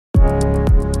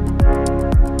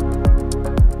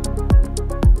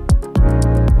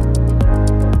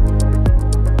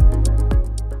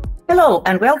Hello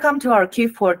and welcome to our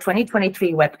Q4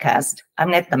 2023 webcast. I'm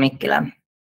Netta Mikkilä.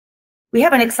 We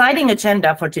have an exciting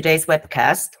agenda for today's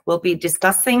webcast. We'll be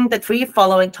discussing the three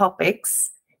following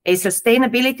topics: a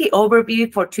sustainability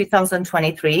overview for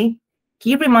 2023,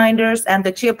 key reminders, and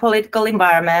the geopolitical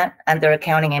environment and their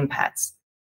accounting impacts.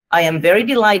 I am very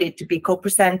delighted to be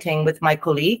co-presenting with my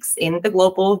colleagues in the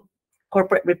Global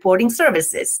Corporate Reporting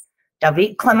Services,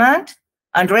 David Clément,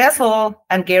 Andreas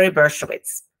and Gary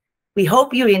Berchowitz. We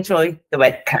hope you enjoy the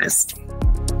webcast.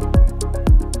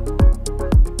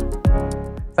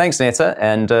 Thanks, Netta.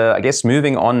 And I guess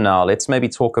moving on now, let's maybe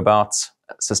talk about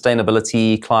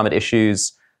sustainability, climate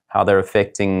issues, how they're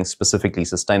affecting specifically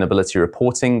sustainability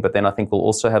reporting. But then I think we'll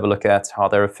also have a look at how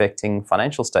they're affecting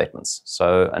financial statements.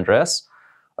 So, Andreas,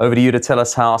 over to you to tell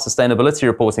us how sustainability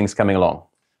reporting is coming along.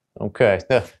 Okay,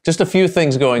 just a few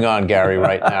things going on, Gary,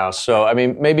 right now. So, I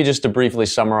mean, maybe just to briefly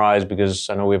summarize, because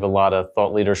I know we have a lot of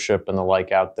thought leadership and the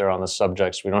like out there on the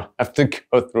subjects. We don't have to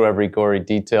go through every gory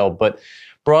detail, but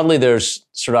broadly, there's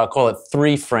sort of, I'll call it,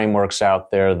 three frameworks out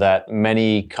there that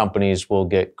many companies will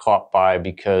get caught by,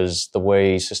 because the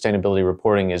way sustainability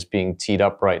reporting is being teed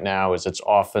up right now is it's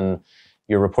often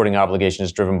your reporting obligation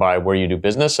is driven by where you do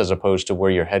business as opposed to where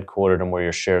you're headquartered and where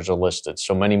your shares are listed.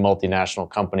 So many multinational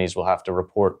companies will have to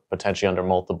report potentially under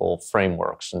multiple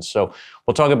frameworks. And so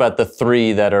we'll talk about the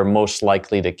three that are most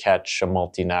likely to catch a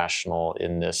multinational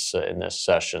in this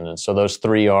session. And so those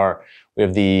three are, we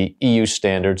have the EU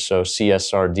standards, so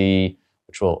CSRD,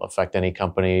 which will affect any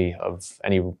company of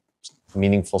any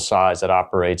meaningful size that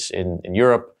operates in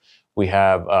Europe. We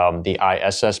have the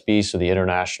ISSB, so the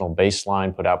international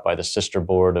baseline put out by the sister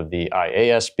board of the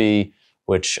IASB,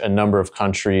 which a number of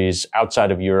countries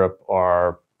outside of Europe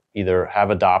are either have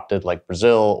adopted, like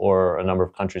Brazil, or a number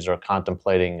of countries are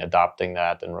contemplating adopting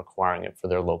that and requiring it for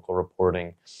their local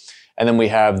reporting. And then we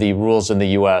have the rules in the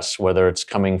US, whether it's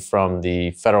coming from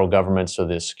the federal government, so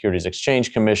the Securities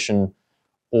Exchange Commission,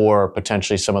 or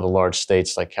potentially some of the large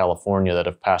states like California that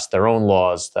have passed their own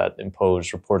laws that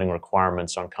impose reporting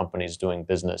requirements on companies doing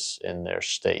business in their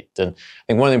state. And I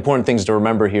think one of the important things to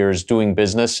remember here is doing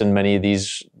business in many of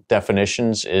these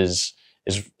definitions is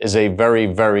a very,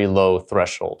 very low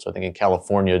threshold. So I think in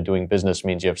California, doing business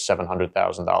means you have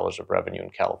 $700,000 of revenue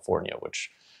in California,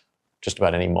 which just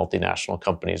about any multinational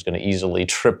company is going to easily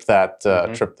trip that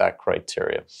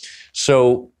criteria.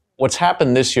 So what's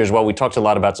happened this year is, while we talked a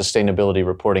lot about sustainability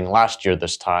reporting last year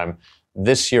this time,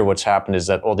 this year what's happened is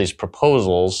that all these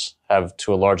proposals have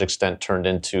to a large extent turned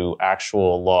into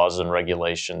actual laws and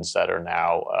regulations that are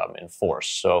now in force.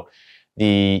 So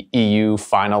the EU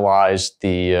finalized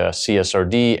the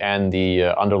CSRD and the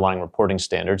underlying reporting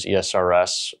standards,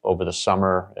 ESRS, over the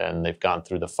summer, and they've gone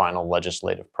through the final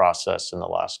legislative process in the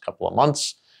last couple of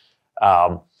months.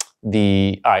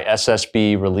 The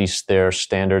ISSB released their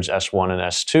standards S1 and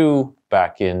S2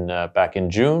 back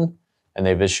in June, and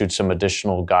they've issued some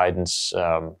additional guidance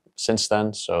since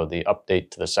then. So the update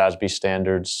to the SASB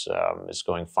standards is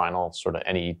going final sort of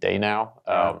any day now.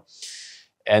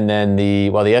 And then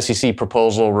the SEC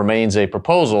proposal remains a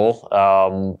proposal,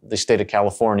 the state of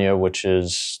California, which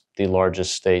is the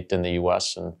largest state in the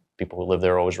U.S., and people who live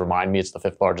there always remind me it's the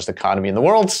fifth largest economy in the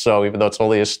world. So even though it's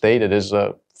only a state, it is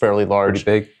a fairly large,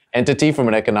 pretty big entity from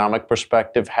an economic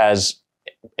perspective, has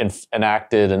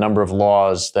enacted a number of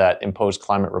laws that impose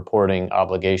climate reporting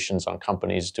obligations on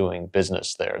companies doing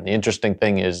business there. And the interesting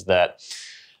thing is that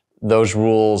those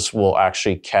rules will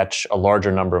actually catch a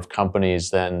larger number of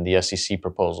companies than the SEC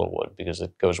proposal would, because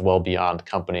it goes well beyond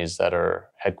companies that are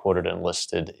headquartered and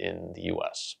listed in the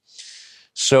US.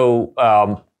 So,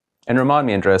 and remind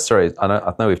me, Andreas, sorry,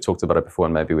 I know we've talked about it before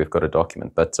and maybe we've got a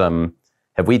document, but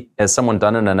has someone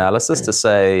done an analysis to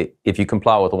say, if you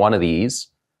comply with one of these,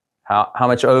 how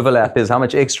much overlap is, how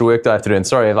much extra work do I have to do? And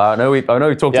sorry, I know we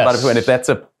talked about it before, and if that's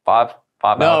a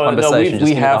five-hour conversation. No,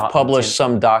 we have published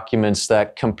some documents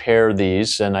that compare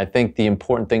these, and I think the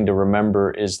important thing to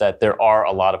remember is that there are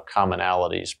a lot of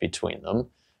commonalities between them.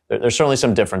 There's certainly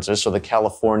some differences. So the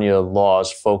California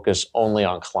laws focus only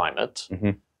on climate.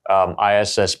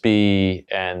 ISSB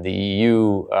and the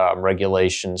EU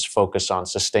regulations focus on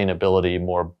sustainability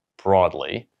more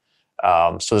broadly.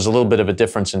 So there's a little bit of a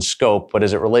difference in scope, but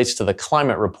as it relates to the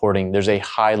climate reporting, there's a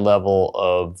high level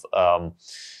of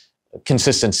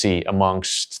consistency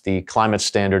amongst the climate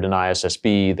standard in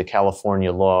ISSB, the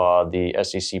California law, the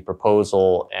SEC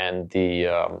proposal, and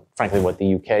frankly what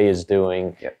the UK is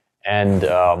doing, and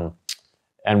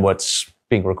what's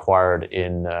being required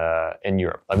in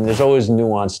Europe. I mean, there's always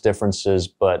nuanced differences,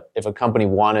 but if a company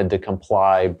wanted to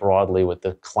comply broadly with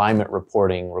the climate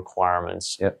reporting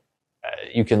requirements,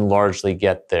 you can largely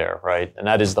get there, right? And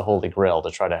that is the holy grail, to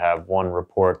try to have one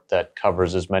report that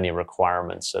covers as many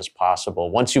requirements as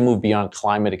possible. Once you move beyond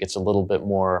climate, it gets a little bit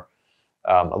more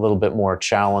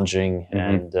challenging,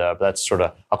 and that's sort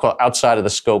of, I'll call it outside of the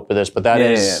scope of this, but that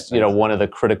is one of the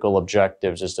critical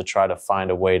objectives, is to try to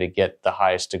find a way to get the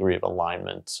highest degree of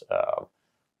alignment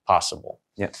possible.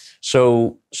 Yeah.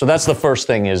 So that's the first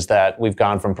thing, is that we've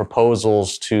gone from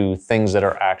proposals to things that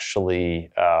are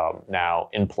actually now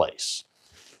in place.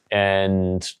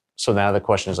 And so now the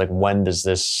question is, like, when does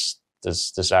this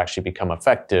actually become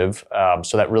effective?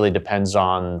 So that really depends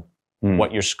on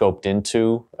what you're scoped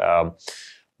into.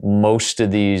 Most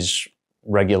of these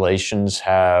regulations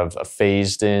have a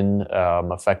phased-in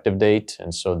effective date,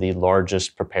 and so the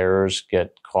largest preparers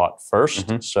get caught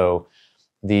first. So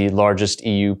the largest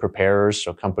EU preparers,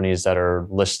 so companies that are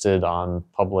listed on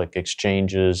public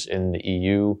exchanges in the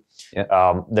EU,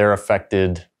 they're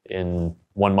affected in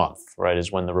 1 month, right,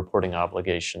 is when the reporting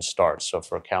obligation starts. So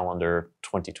for calendar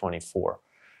 2024.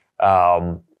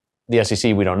 The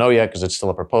SEC, we don't know yet because it's still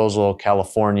a proposal.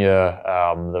 California,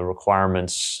 the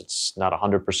requirements, it's not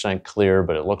 100% clear,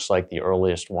 but it looks like the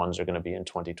earliest ones are going to be in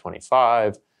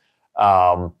 2025.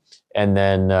 And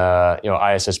then,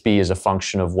 ISSB is a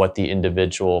function of what the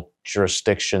individual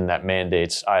jurisdiction that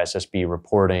mandates ISSB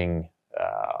reporting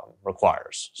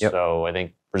requires. So I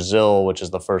think Brazil, which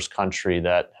is the first country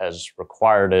that has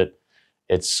required it,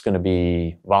 it's going to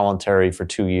be voluntary for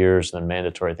 2 years and then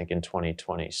mandatory, I think, in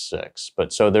 2026.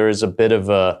 But so there is a bit of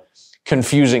a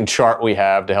confusing chart we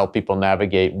have to help people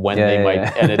navigate when they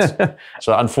might. And it's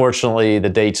so unfortunately the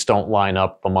dates don't line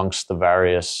up amongst the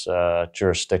various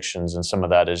jurisdictions, and some of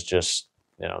that is just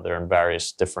they're in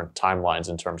various different timelines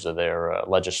in terms of their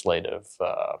legislative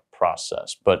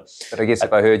process. But I guess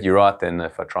if I heard you right, then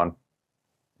if I try and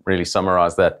really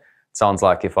summarize that, it sounds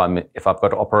like if I've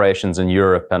got operations in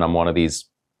Europe and I'm one of these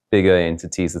bigger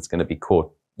entities that's going to be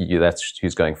caught, that's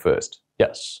who's going first.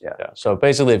 Yes. Yeah. So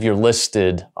basically, if you're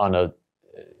listed on a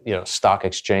stock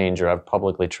exchange or have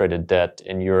publicly traded debt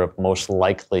in Europe, most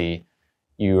likely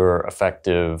you're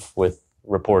effective with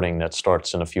reporting that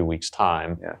starts in a few weeks'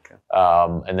 time.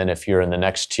 And then if you're in the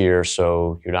next tier,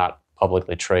 so you're not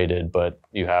publicly traded, but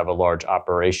you have a large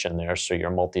operation there, so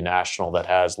you're a multinational that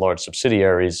has large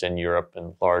subsidiaries in Europe,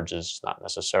 and large is not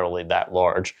necessarily that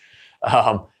large,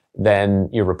 then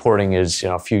your reporting is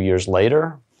a few years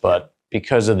later. But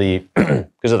because of the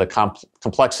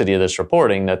complexity of this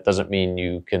reporting, that doesn't mean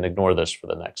you can ignore this for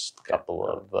the next couple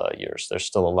of years. There's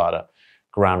still a lot of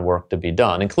groundwork to be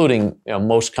done, including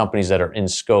most companies that are in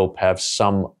scope have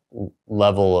some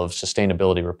level of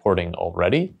sustainability reporting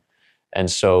already. And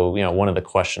so, one of the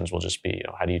questions will just be,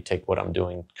 how do you take what I'm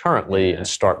doing currently and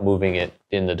start moving it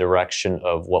in the direction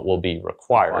of what will be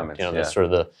required? That's sort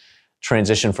of the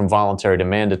transition from voluntary to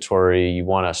mandatory. You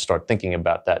want to start thinking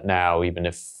about that now, even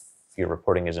if your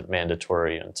reporting isn't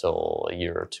mandatory until a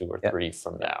year or 2 or 3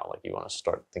 from now. Like, you want to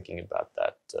start thinking about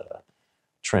that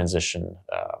transition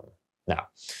now.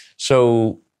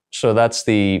 So that's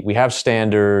we have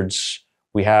standards,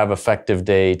 we have effective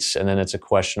dates, and then it's a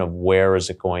question of where is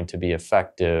it going to be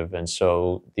effective. And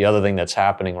so the other thing that's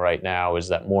happening right now is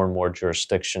that more and more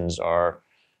jurisdictions are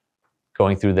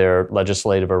going through their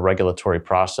legislative or regulatory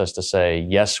process to say,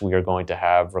 yes, we are going to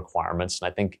have requirements. And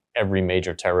I think every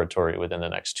major territory within the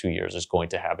next 2 years is going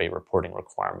to have a reporting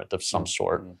requirement of some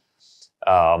sort.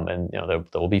 And there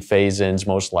will be phase-ins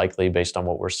most likely based on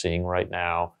what we're seeing right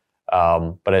now.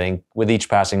 But I think with each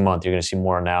passing month, you're going to see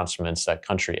more announcements that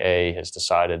country A has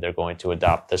decided they're going to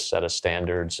adopt this set of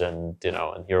standards, and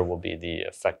and here will be the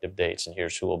effective dates, and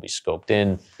here's who will be scoped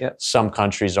in. Some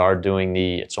countries are doing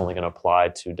it's only going to apply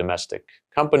to domestic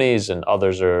companies, and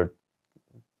others are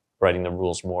writing the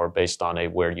rules more based on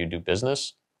where you do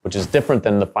business, which is different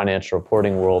than the financial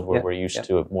reporting world, where we're used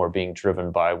to it more being driven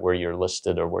by where you're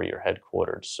listed or where you're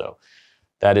headquartered. So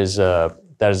that is a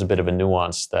bit of a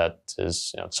nuance that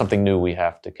is something new we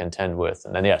have to contend with.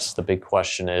 And then, yes, the big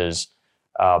question is,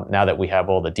 now that we have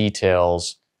all the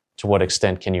details, to what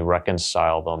extent can you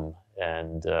reconcile them?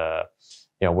 And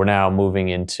we're now moving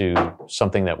into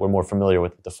something that we're more familiar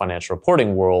with the financial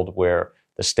reporting world, where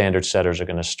the standard setters are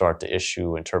going to start to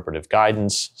issue interpretive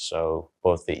guidance. So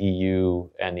both the EU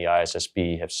and the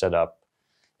ISSB have set up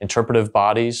interpretive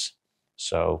bodies.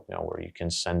 So, where you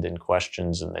can send in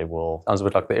questions and they will, sounds a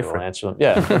bit like the IFRS. Answer them.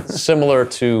 Yeah, similar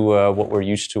to what we're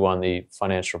used to on the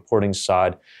financial reporting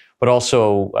side. But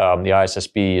also, the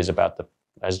ISSB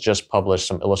has just published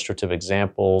some illustrative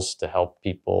examples to help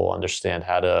people understand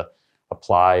how to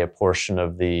apply a portion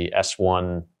of the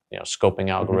S1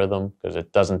 scoping algorithm, because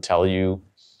it doesn't tell you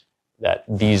that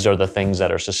these are the things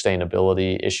that are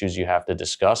sustainability issues you have to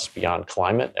discuss beyond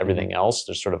climate. Everything else,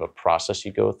 there's sort of a process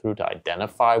you go through to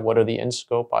identify what are the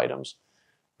in-scope items,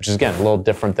 which is, again, a little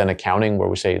different than accounting where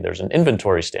we say there's an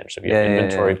inventory standard. So if you have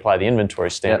inventory, apply the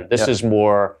inventory standard. This is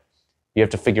more, you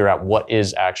have to figure out what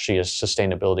is actually a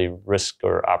sustainability risk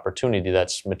or opportunity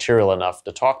that's material enough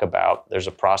to talk about. There's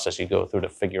a process you go through to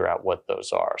figure out what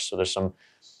those are. So there's some,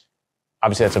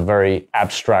 obviously that's a very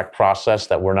abstract process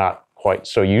that we're not quite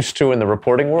so used to in the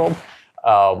reporting world.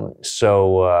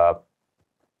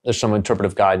 There's some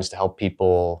interpretive guidance to help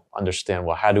people understand,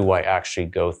 well, how do I actually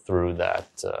go through that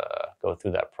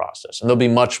process? And there'll be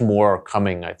much more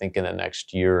coming, I think, in the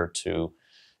next year or two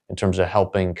in terms of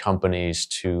helping companies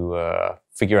to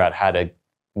figure out how to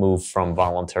move from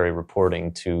voluntary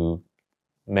reporting to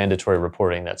mandatory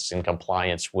reporting that's in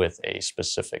compliance with a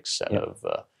specific set of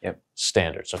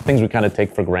standards. So things we kind of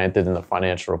take for granted in the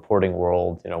financial reporting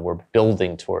world, we're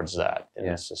building towards that in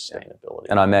sustainability.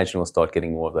 And I imagine we'll start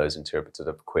getting more of those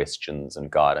interpretative questions and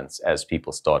guidance as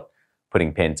people start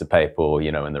putting pen to paper,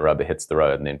 and the rubber hits the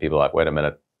road, and then people are like, wait a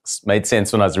minute, it made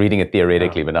sense when I was reading it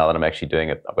theoretically, but now that I'm actually doing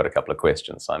it, I've got a couple of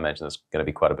questions. So I imagine there's going to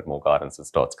be quite a bit more guidance that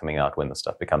starts coming out when the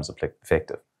stuff becomes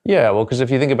effective. Yeah, well, because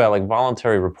if you think about like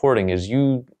voluntary reporting is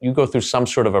you go through some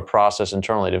sort of a process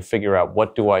internally to figure out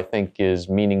what do I think is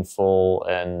meaningful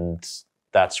and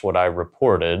that's what I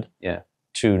reported. Yeah.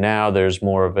 To now there's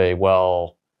more of a,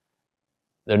 well,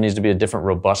 there needs to be a different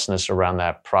robustness around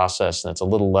that process, and it's a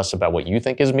little less about what you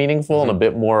think is meaningful and a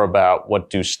bit more about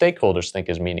what do stakeholders think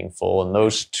is meaningful, and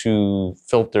those two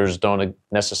filters don't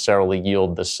necessarily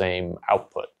yield the same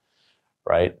output,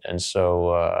 right? And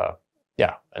so,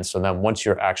 and so then once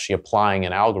you're actually applying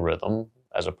an algorithm,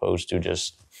 as opposed to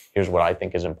just, here's what I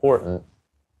think is important,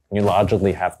 you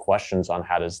logically have questions on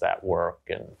how does that work,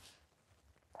 and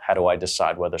how do I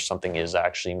decide whether something is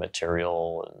actually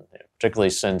material, and particularly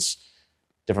since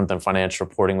different than financial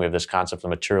reporting, we have this concept of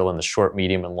material in the short,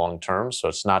 medium, and long term. So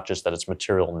it's not just that it's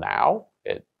material now.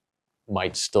 It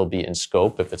might still be in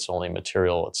scope if it's only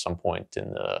material at some point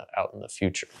out in the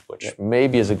future, which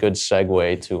maybe is a good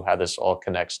segue to how this all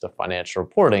connects to financial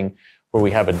reporting, where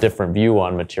we have a different view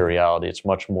on materiality. It's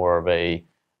much more of a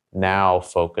now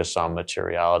focus on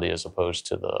materiality as opposed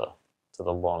to the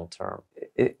long term.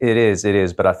 It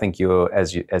is. But I think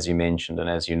as you mentioned, and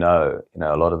as you know,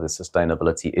 a lot of the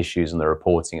sustainability issues and the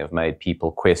reporting have made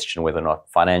people question whether or not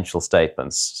financial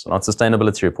statements, so not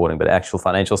sustainability reporting, but actual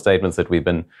financial statements that we've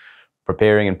been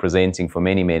preparing and presenting for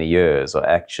many, many years are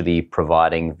actually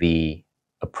providing the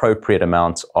appropriate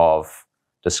amount of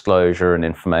disclosure and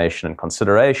information and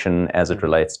consideration as it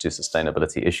relates to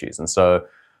sustainability issues. And so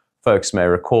folks may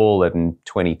recall that in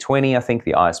 2020, I think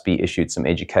the ISB issued some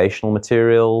educational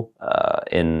material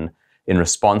in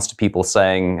response to people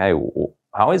saying, hey,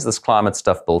 how is this climate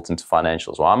stuff built into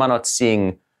financials? Why am I not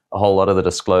seeing a whole lot of the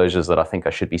disclosures that I think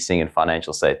I should be seeing in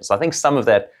financial statements? I think some of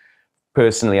that,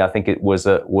 personally, I think it was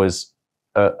a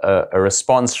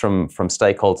response from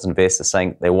stakeholders, investors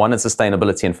saying they wanted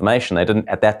sustainability information. They didn't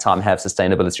at that time have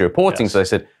sustainability reporting. Yes. So they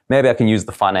said, maybe I can use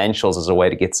the financials as a way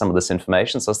to get some of this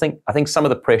information. So I think some of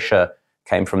the pressure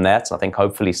came from that. So I think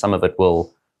hopefully some of it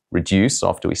will reduce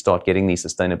after we start getting these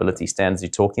sustainability standards you're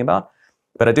talking about.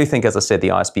 But I do think, as I said, the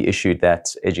ISB issued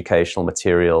that educational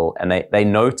material, and they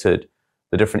noted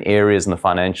the different areas in the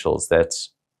financials that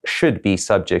should be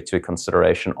subject to a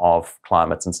consideration of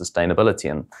climate and sustainability.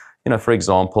 And for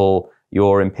example,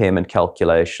 your impairment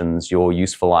calculations, your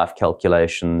useful life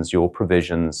calculations, your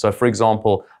provisions. So for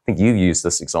example, I think you've used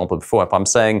this example before. If I'm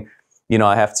saying,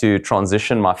 I have to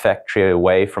transition my factory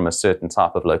away from a certain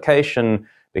type of location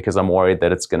because I'm worried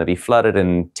that it's going to be flooded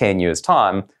in 10 years'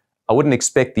 time, I wouldn't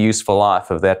expect the useful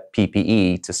life of that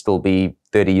PPE to still be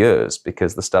 30 years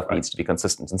because the stuff needs to be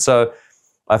consistent. And so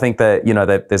I think that,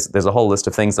 there's a whole list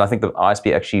of things. And I think the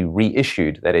ISB actually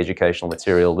reissued that educational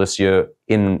material this year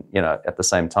at the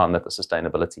same time that the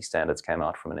sustainability standards came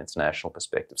out from an international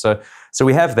perspective. So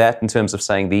we have that in terms of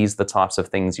saying these are the types of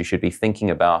things you should be thinking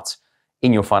about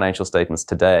in your financial statements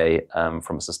today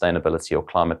from a sustainability or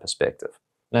climate perspective.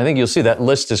 And I think you'll see that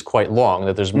list is quite long,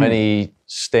 that there's many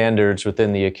standards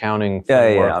within the accounting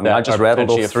framework. Yeah. I mean, I just rattled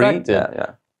off three.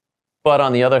 Yeah. But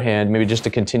on the other hand, maybe just to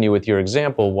continue with your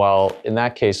example, while in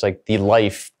that case, like the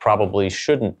life probably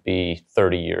shouldn't be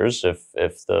 30 years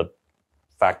if the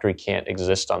factory can't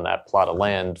exist on that plot of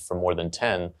land for more than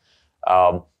 10,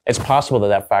 it's possible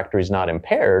that factory is not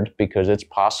impaired because it's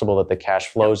possible that the cash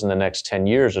flows in the next 10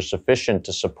 years are sufficient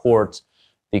to support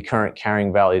the current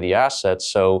carrying value of the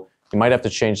assets. So you might have to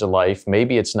change the life.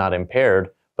 Maybe it's not impaired,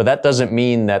 But that doesn't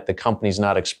mean that the company's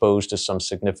not exposed to some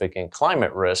significant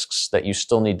climate risks that you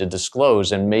still need to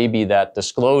disclose. And maybe that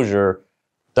disclosure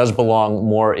does belong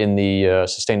more in the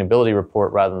sustainability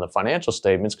report rather than the financial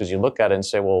statements, because you look at it and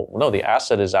say, well, no, the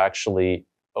asset is actually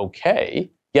okay.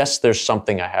 Yes, there's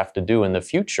something I have to do in the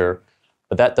future,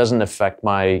 but that doesn't affect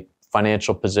my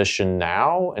financial position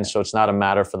now. And so it's not a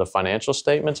matter for the financial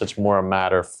statements. It's more a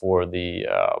matter for the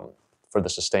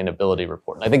sustainability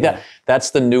report. And I think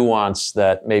that's the nuance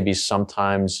that maybe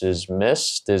sometimes is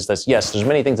missed, is that, yes, there's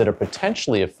many things that are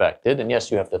potentially affected, and yes,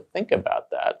 you have to think about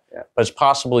that. Yeah. But it's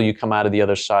possible you come out of the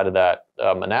other side of that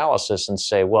analysis and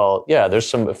say, well, yeah,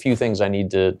 there's a few things I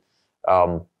need to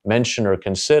mention or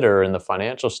consider in the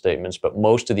financial statements, but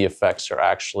most of the effects are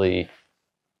actually,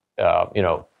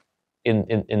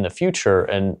 in the future,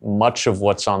 and much of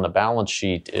what's on the balance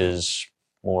sheet is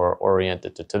more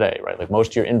oriented to today, right? Like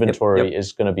most of your inventory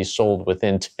is going to be sold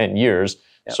within 10 years.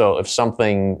 Yep. So if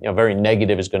something very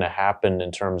negative is going to happen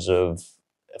in terms of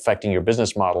affecting your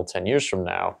business model 10 years from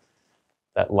now,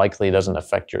 that likely doesn't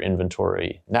affect your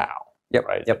inventory now. Yep.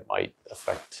 Right? Yep. It might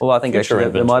affect. Well, I think actually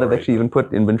they might have actually even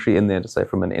put inventory in there to say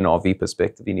from an NRV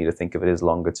perspective, you need to think of it as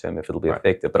longer term if it'll be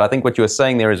affected. But I think what you were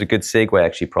saying there is a good segue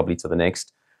actually probably to the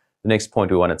next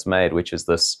point we wanted to make, which is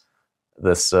this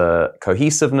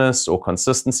cohesiveness or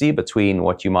consistency between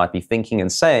what you might be thinking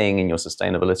and saying in your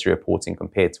sustainability reporting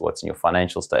compared to what's in your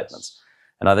financial statements.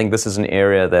 And I think this is an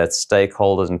area that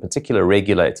stakeholders, in particular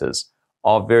regulators,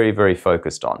 are very, very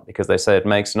focused on, because they say it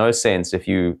makes no sense if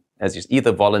you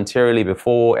either voluntarily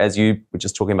before, as you were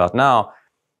just talking about now,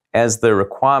 as the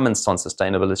requirements on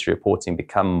sustainability reporting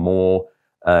become more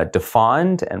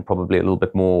defined and probably a little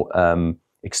bit more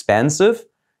expansive,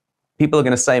 people are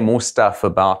going to say more stuff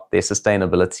about their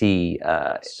sustainability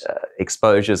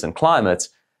exposures and climate.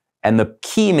 And the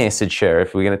key message here,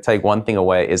 if we're going to take one thing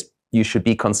away, is you should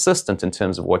be consistent in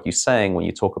terms of what you're saying when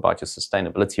you talk about your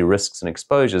sustainability risks and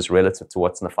exposures relative to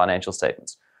what's in the financial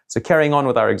statements. So carrying on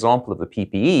with our example of the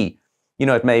PPE,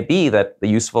 it may be that the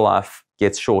useful life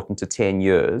gets shortened to 10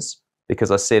 years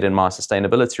because I said in my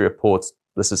sustainability reports,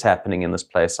 this is happening in this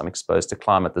place, I'm exposed to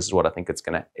climate, this is what I think is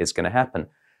going to happen.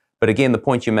 But again, the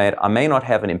point you made, I may not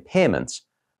have an impairment,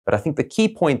 but I think the key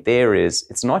point there is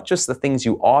it's not just the things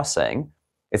you are saying,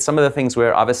 it's some of the things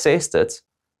where I've assessed it,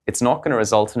 it's not going to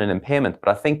result in an impairment. But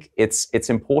I think it's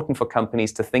important for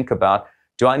companies to think about,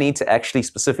 do I need to actually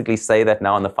specifically say that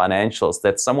now in the financials,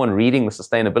 that someone reading the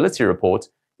sustainability report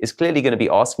is clearly going to be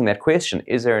asking that question,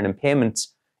 is there an impairment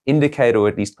indicator or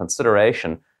at least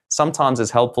consideration? Sometimes it's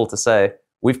helpful to say,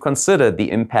 we've considered the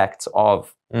impact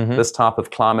of this type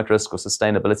of climate risk or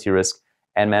sustainability risk,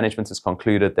 and management has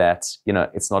concluded that,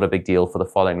 it's not a big deal for the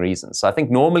following reasons. So I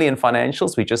think normally in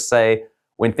financials, we just say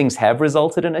when things have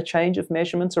resulted in a change of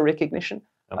measurement or recognition.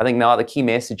 I think now the key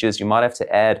message is you might have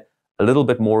to add a little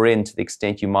bit more in to the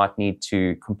extent you might need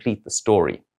to complete the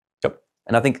story. Yep.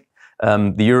 And I think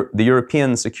the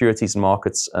European Securities and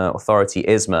Markets Authority,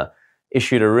 ESMA,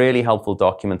 issued a really helpful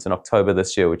document in October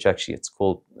this year, which actually it's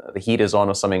called The Heat Is On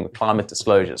or something, Climate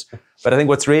Disclosures. But I think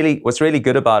what's really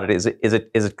good about it is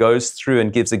it goes through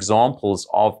and gives examples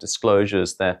of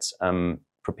disclosures that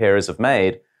preparers have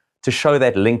made to show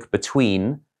that link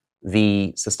between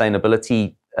the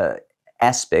sustainability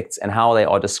aspects and how they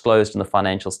are disclosed in the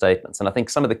financial statements. And I think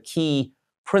some of the key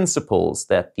principles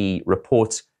that the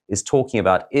report is talking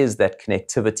about is that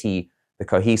connectivity, the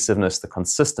cohesiveness, the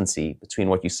consistency between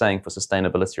what you're saying for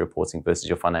sustainability reporting versus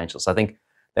your financials. So I think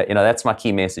that, that's my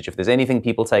key message. If there's anything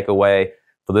people take away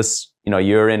for this,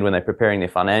 year end when they're preparing their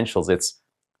financials, it's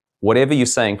whatever you're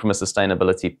saying from a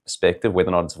sustainability perspective, whether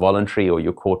or not it's voluntary or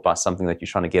you're caught by something that you're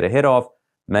trying to get ahead of,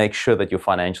 make sure that your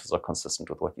financials are consistent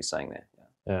with what you're saying there.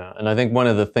 Yeah, and I think one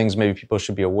of the things maybe people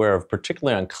should be aware of,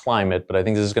 particularly on climate, but I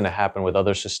think this is going to happen with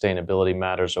other sustainability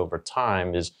matters over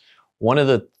time, is one of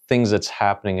the things that's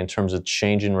happening in terms of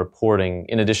change in reporting,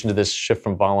 in addition to this shift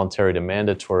from voluntary to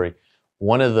mandatory,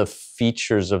 one of the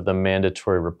features of the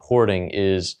mandatory reporting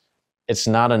is it's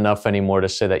not enough anymore to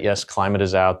say that, yes, climate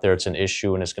is out there, it's an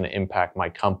issue, and it's going to impact my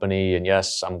company, and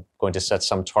yes, I'm going to set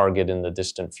some target in the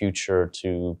distant future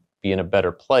to be in a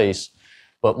better place,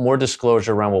 but more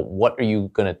disclosure around, well, what are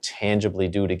you going to tangibly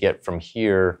do to get from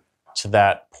here to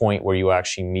that point where you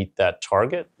actually meet that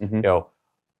target?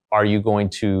 Are you going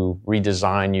to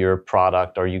redesign your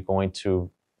product? Are you going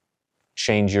to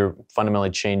fundamentally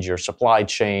change your supply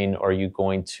chain? Are you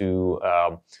going to,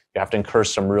 you have to incur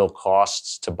some real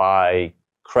costs to buy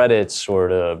credits or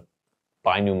to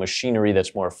buy new machinery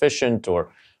that's more efficient,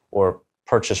 or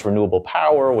purchase renewable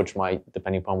power, which might,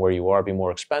 depending upon where you are, be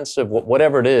more expensive.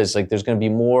 Whatever it is, like there's going to be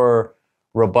more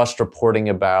robust reporting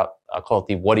about, I'll call it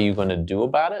the what are you going to do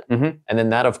about it? Mm-hmm. And then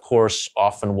that, of course,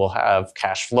 often will have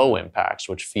cash flow impacts,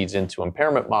 which feeds into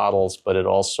impairment models, but it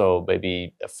also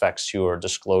maybe affects your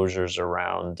disclosures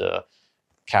around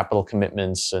capital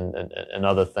commitments and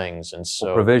other things. And so,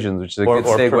 or provisions, which is a good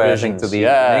segue, I think, to the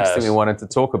next thing we wanted to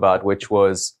talk about, which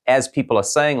was, as people are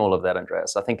saying all of that,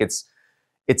 Andreas, I think it's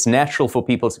natural for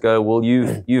people to go, well,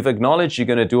 you've acknowledged you're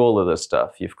going to do all of this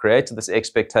stuff. You've created this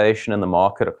expectation in the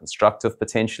market, a constructive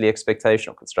potentially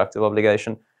expectation or constructive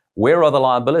obligation. Where are the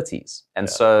liabilities? And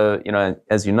so,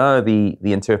 as you know, the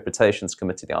Interpretations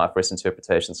Committee, the IFRS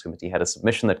Interpretations Committee, had a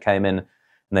submission that came in,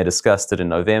 and they discussed it in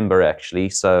November, actually.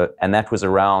 And that was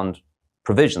around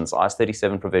provisions, IAS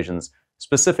 37 provisions,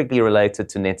 specifically related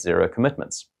to net zero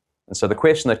commitments. And so the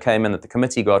question that came in that the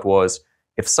committee got was,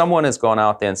 if someone has gone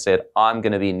out there and said, I'm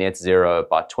going to be net zero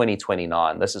by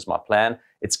 2029, this is my plan,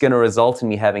 it's going to result in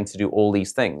me having to do all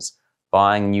these things,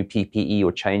 buying new PPE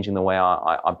or changing the way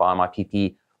I buy my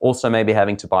PPE, also maybe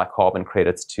having to buy carbon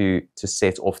credits to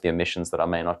set off the emissions that I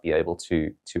may not be able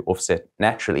to offset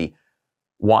naturally.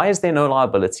 Why is there no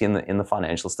liability in the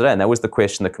financials today? And that was the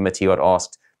question the committee got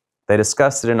asked. They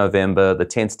discussed it in November. The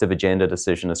tentative agenda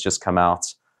decision has just come out.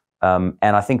 And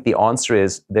I think the answer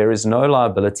is there is no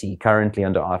liability currently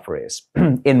under IFRS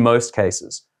in most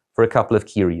cases for a couple of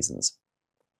key reasons.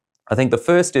 I think the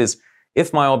first is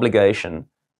if my obligation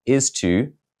is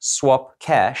to swap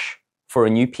cash for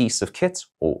a new piece of kit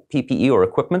or PPE or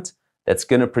equipment that's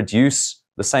going to produce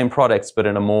the same products but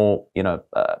in a more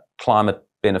climate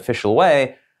beneficial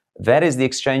way, that is the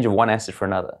exchange of one asset for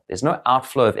another. There's no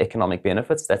outflow of economic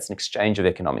benefits. That's an exchange of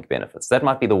economic benefits. That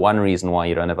might be the one reason why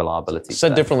you don't have a liability.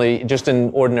 Said differently, just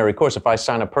in ordinary course, if I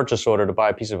sign a purchase order to buy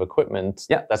a piece of equipment,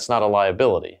 that's not a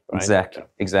liability. Right?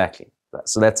 Exactly.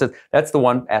 So that's it. That's the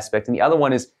one aspect. And the other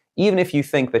one is, even if you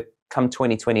think that come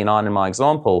 2029 in my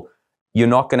example, you're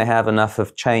not going to have enough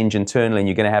of change internally and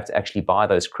you're going to have to actually buy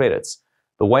those credits,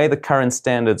 the way the current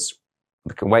standards,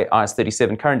 the way IAS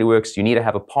 37 currently works, you need to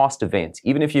have a past event.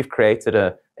 Even if you've created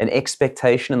an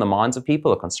expectation in the minds of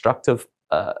people, a constructive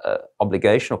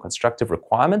obligation or constructive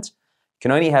requirement, you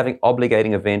can only have an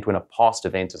obligating event when a past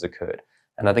event has occurred.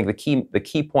 And I think the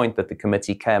key point that the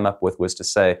committee came up with was to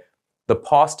say the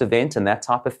past event in that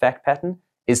type of fact pattern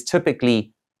is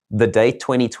typically the date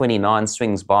 2029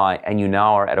 swings by and you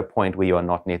now are at a point where you are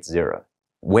not net zero.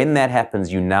 When that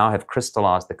happens, you now have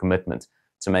crystallized the commitment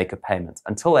to make a payment.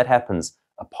 Until that happens,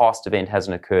 a past event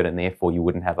hasn't occurred and therefore you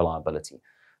wouldn't have a liability.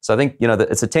 So I think,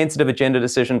 it's a tentative agenda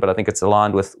decision, but I think it's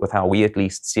aligned with how we at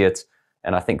least see it.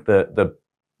 And I think the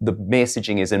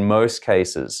messaging is in most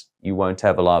cases, you won't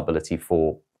have a liability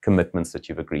for commitments that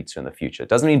you've agreed to in the future. It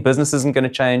doesn't mean business isn't going to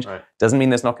change. Right. Doesn't mean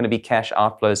there's not going to be cash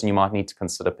outflows and you might need to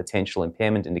consider potential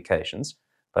impairment indications.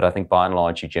 But I think by and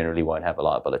large, you generally won't have a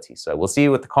liability. So we'll see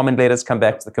what the comment letters come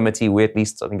back to the committee. We at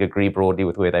least, I think, agree broadly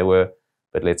with where they were.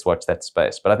 But let's watch that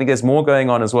space. But I think there's more going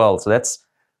on as well. So that's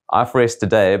IFRS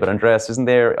today. But Andreas, aren't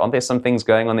there some things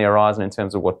going on the horizon in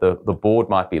terms of what the board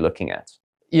might be looking at?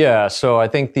 Yeah, so I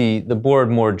think the board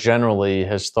more generally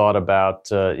has thought about,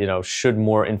 should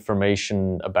more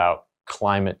information about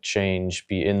climate change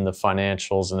be in the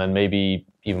financials, and then maybe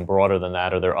even broader than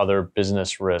that, are there other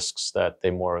business risks that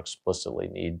they more explicitly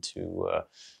need to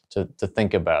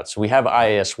think about? So we have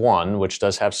IAS 1, which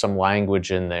does have some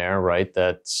language in there, right,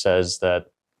 that says that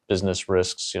business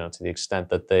risks, to the extent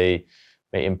that they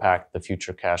may impact the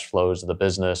future cash flows of the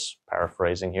business,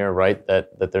 paraphrasing here, right,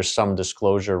 that there's some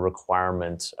disclosure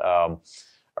requirement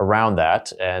around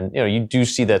that. And, you do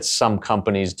see that some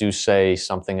companies do say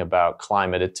something about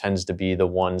climate. It tends to be the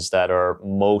ones that are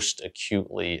most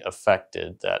acutely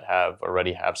affected that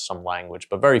already have some language,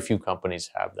 but very few companies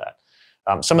have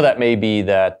that. Some of that may be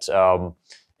that,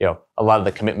 a lot of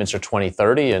the commitments are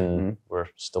 2030 and we're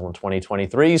still in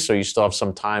 2023. So you still have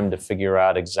some time to figure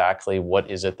out exactly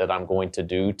what is it that I'm going to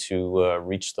do to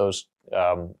reach those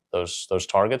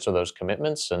targets or those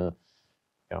commitments. And,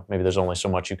 maybe there's only so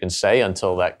much you can say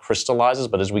until that crystallizes.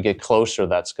 But as we get closer,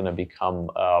 that's going to become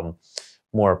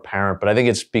more apparent. But I think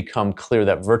it's become clear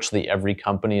that virtually every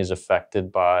company is affected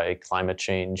by climate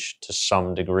change to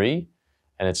some degree.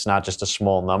 And it's not just a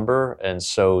small number. And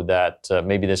so that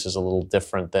maybe this is a little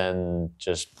different than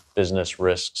just business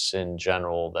risks in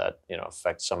general that,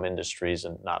 affect some industries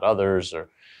and not others.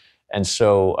 And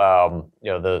so,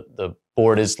 the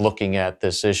board is looking at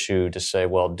this issue to say,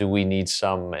 well, do we need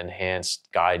some enhanced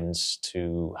guidance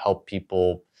to help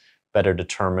people better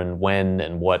determine when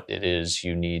and what it is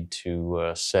you need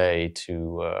to say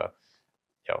to,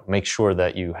 make sure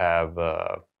that you have,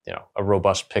 a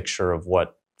robust picture of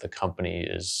what the company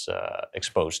is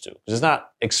exposed to. Because it's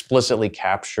not explicitly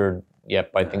captured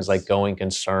yet by things like going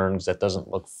concerns that doesn't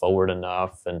look forward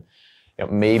enough, and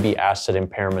maybe asset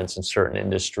impairments in certain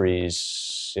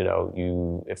industries.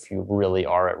 If you really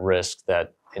are at risk,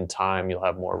 that in time you'll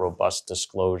have more robust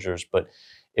disclosures. But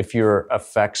if your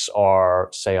effects are,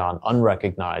 say, on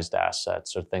unrecognized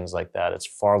assets or things like that, it's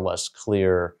far less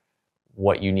clear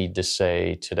what you need to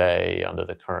say today under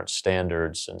the current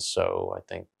standards. And so I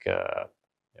think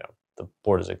the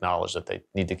board has acknowledged that they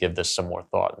need to give this some more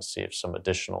thought and see if some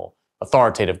additional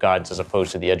authoritative guidance, as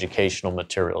opposed to the educational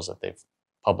materials that they've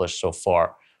published so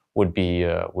far, would be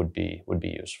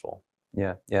useful.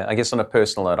 Yeah. I guess on a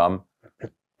personal note,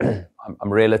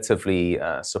 I'm relatively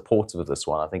supportive of this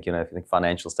one. I think I think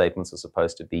financial statements are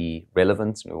supposed to be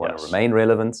relevant, and we want to remain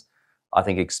relevant. I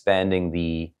think expanding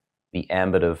the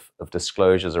ambit of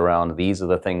disclosures around these are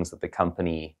the things that the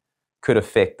company could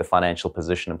affect the financial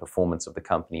position and performance of the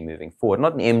company moving forward.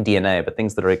 Not an MD&A, but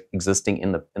things that are existing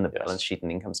in the balance sheet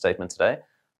and income statement today.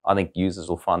 I think users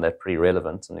will find that pretty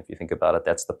relevant. And if you think about it,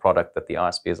 that's the product that the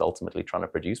ISB is ultimately trying to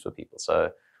produce for people. So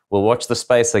we'll watch the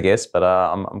space, I guess, but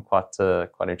I'm quite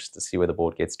interested to see where the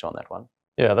board gets to on that one.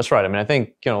 Yeah, that's right. I mean, I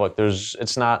think, look,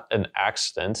 it's not an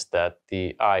accident that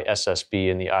the ISSB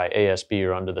and the IASB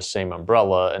are under the same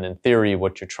umbrella. And in theory,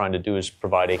 what you're trying to do is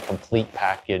provide a complete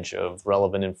package of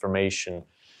relevant information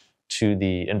to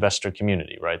the investor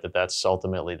community, right? That's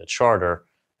ultimately the charter.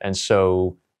 And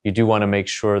so you do want to make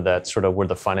sure that sort of where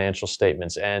the financial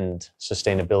statements end,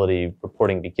 sustainability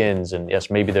reporting begins. And yes,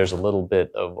 maybe there's a little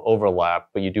bit of overlap,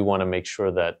 but you do want to make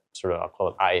sure that sort of, I'll call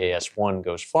it IAS1,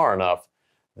 goes far enough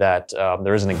that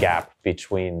there isn't a gap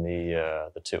between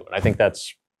the two. And I think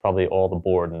that's probably all the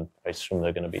board, and I assume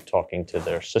they're going to be talking to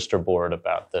their sister board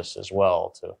about this as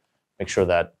well, to make sure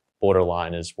that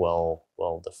borderline is well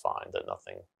defined, that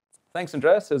nothing. Thanks,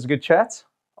 Andreas. It was a good chat.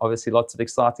 Obviously, lots of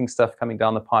exciting stuff coming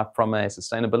down the pipe from a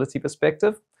sustainability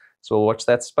perspective. So we'll watch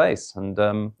that space. And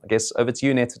I guess over to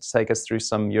you, Netta, to take us through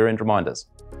some year-end reminders.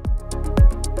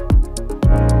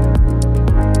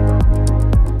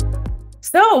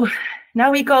 So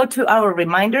now we go to our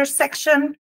reminders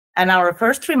section. And our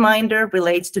first reminder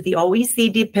relates to the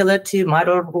OECD Pillar 2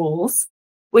 model rules,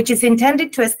 which is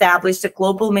intended to establish a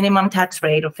global minimum tax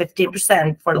rate of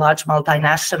 15% for large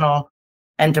multinational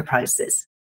enterprises.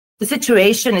 The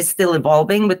situation is still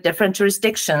evolving, with different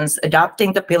jurisdictions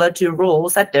adopting the Pillar 2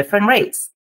 rules at different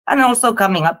rates, and also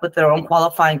coming up with their own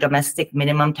qualifying domestic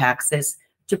minimum taxes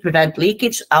to prevent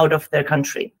leakage out of their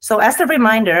country. So as a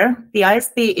reminder, the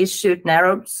ISB issued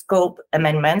narrow scope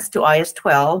amendments to IAS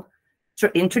 12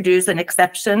 to introduce an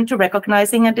exception to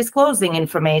recognizing and disclosing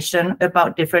information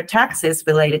about different taxes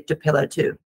related to Pillar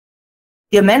 2.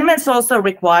 The amendments also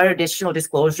require additional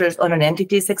disclosures on an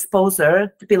entity's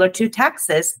exposure to Pillar 2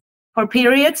 taxes for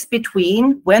periods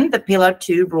between when the Pillar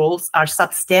 2 rules are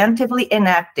substantively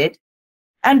enacted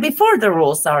and before the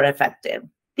rules are effective.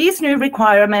 These new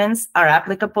requirements are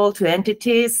applicable to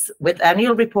entities with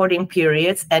annual reporting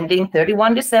periods ending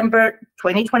 31 December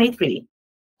 2023.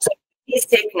 So please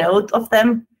take note of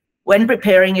them when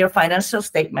preparing your financial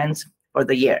statements for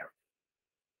the year.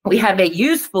 We have a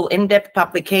useful in-depth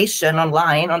publication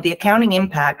online on the accounting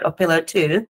impact of Pillar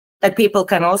 2 that people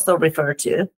can also refer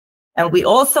to. And we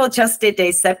also just did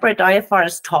a separate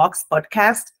IFRS Talks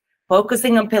podcast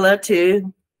focusing on Pillar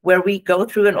 2, where we go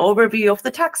through an overview of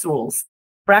the tax rules,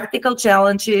 practical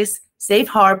challenges, safe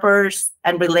harbors,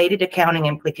 and related accounting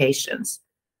implications.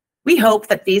 We hope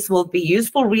that these will be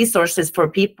useful resources for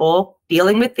people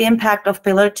dealing with the impact of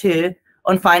Pillar 2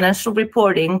 on financial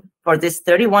reporting for this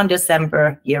 31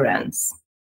 December year ends.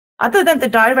 Other than the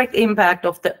direct impact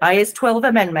of the IAS 12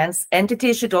 amendments,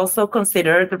 entities should also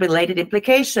consider the related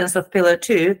implications of Pillar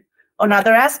 2 on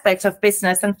other aspects of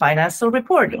business and financial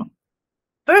reporting.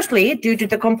 Firstly, due to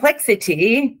the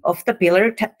complexity of the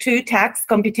Pillar 2 tax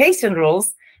computation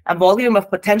rules and volume of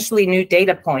potentially new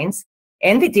data points,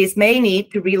 entities may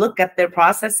need to relook at their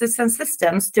processes and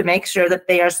systems to make sure that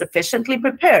they are sufficiently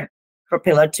prepared for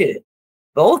Pillar 2,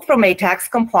 both from a tax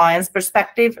compliance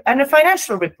perspective and a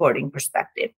financial reporting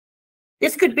perspective.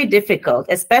 This could be difficult,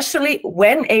 especially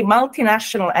when a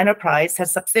multinational enterprise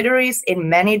has subsidiaries in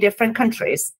many different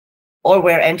countries, or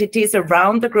where entities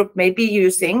around the group may be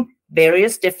using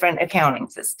various different accounting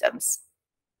systems.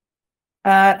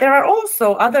 There are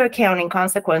also other accounting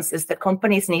consequences that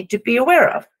companies need to be aware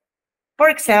of. For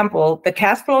example, the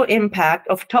cash flow impact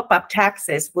of top-up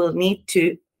taxes will need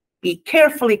to be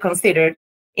carefully considered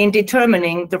in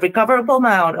determining the recoverable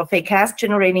amount of a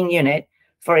cash-generating unit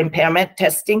for impairment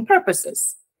testing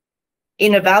purposes.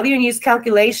 In a value in use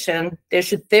calculation, there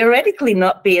should theoretically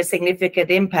not be a significant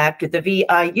impact to the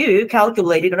VIU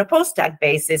calculated on a post-tax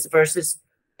basis versus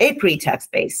a pre-tax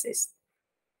basis.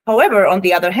 However, on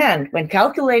the other hand, when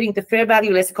calculating the fair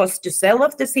value less cost to sell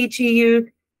of the CGU,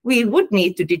 we would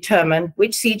need to determine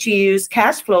which CGU's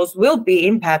cash flows will be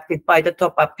impacted by the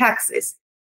top-up taxes.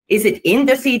 Is it in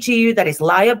the CGU that is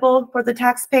liable for the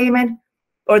tax payment,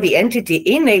 or the entity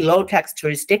in a low-tax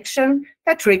jurisdiction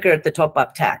that triggered the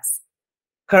top-up tax?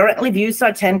 Currently, views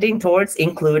are tending towards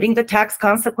including the tax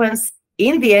consequence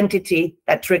in the entity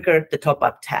that triggered the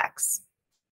top-up tax.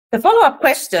 The follow-up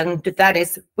question to that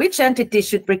is, which entity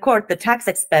should record the tax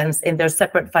expense in their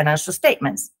separate financial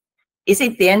statements? Is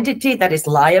it the entity that is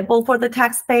liable for the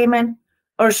tax payment,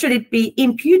 or should it be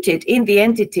imputed in the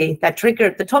entity that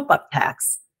triggered the top-up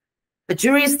tax? The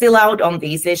jury is still out on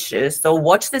these issues, so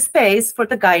watch the space for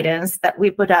the guidance that we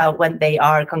put out when they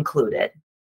are concluded.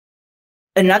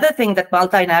 Another thing that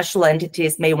multinational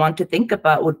entities may want to think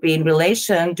about would be in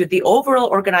relation to the overall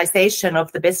organization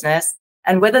of the business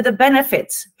and whether the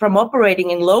benefits from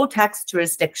operating in low tax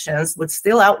jurisdictions would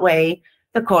still outweigh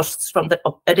the costs from the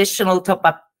additional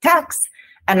top-up tax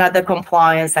and other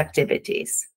compliance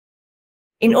activities.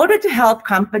 In order to help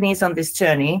companies on this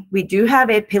journey, we do have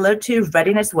a Pillar 2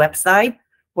 readiness website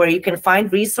where you can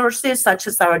find resources such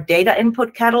as our data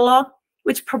input catalog,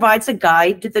 which provides a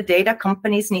guide to the data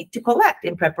companies need to collect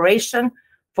in preparation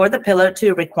for the Pillar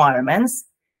 2 requirements,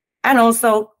 and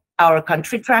also our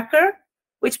country tracker,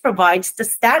 which provides the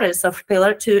status of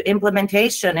Pillar 2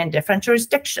 implementation in different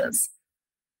jurisdictions.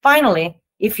 Finally,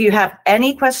 if you have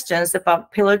any questions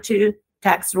about Pillar 2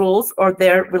 tax rules or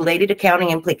their related accounting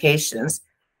implications,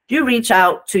 do reach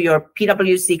out to your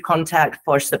PwC contact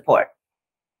for support.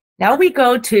 Now we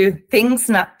go to things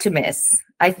not to miss.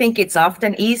 I think it's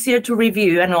often easier to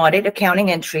review and audit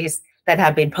accounting entries that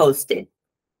have been posted.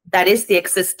 That is the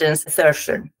existence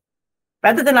assertion,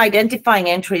 rather than identifying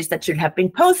entries that should have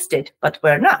been posted but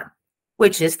were not,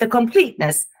 which is the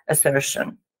completeness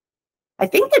assertion. I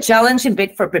think the challenging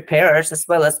bit for preparers as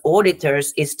well as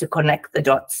auditors is to connect the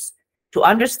dots, to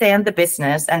understand the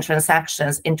business and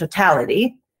transactions in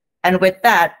totality, and with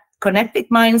that, connected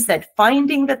mindset,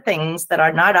 finding the things that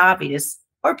are not obvious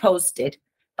or posted,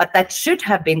 but that should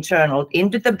have been journaled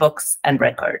into the books and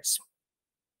records.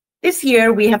 This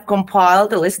year, we have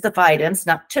compiled a list of items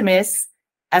not to miss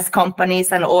as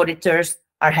companies and auditors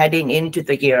are heading into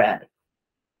the year end.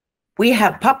 We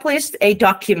have published a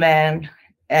document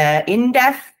in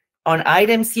depth on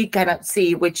items you cannot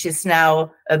see, which is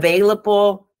now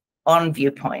available on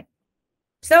Viewpoint.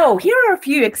 So here are a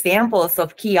few examples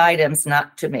of key items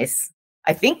not to miss.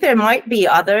 I think there might be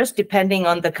others depending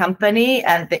on the company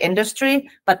and the industry,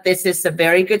 but this is a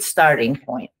very good starting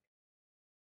point.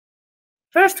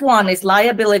 First one is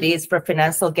liabilities for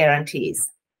financial guarantees.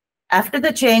 After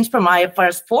the change from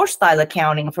IFRS 4 style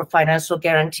accounting for financial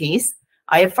guarantees,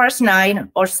 IFRS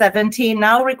 9 or 17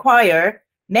 now require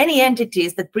many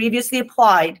entities that previously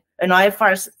applied an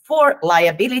IFRS 4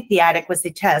 liability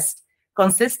adequacy test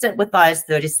consistent with IAS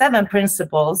 37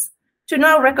 principles to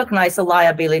now recognize a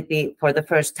liability for the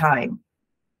first time.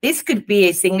 This could be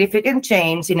a significant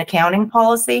change in accounting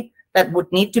policy that would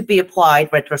need to be applied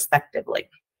retrospectively.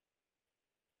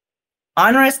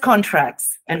 Onerous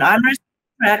contracts. An onerous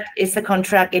contract is a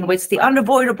contract in which the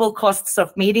unavoidable costs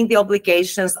of meeting the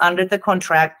obligations under the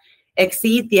contract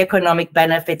exceed the economic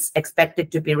benefits expected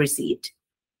to be received.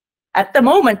 At the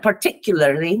moment,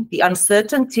 particularly, the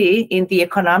uncertainty in the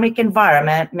economic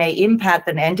environment may impact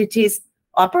an entity's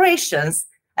operations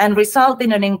and result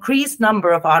in an increased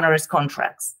number of onerous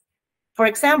contracts. For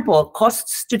example,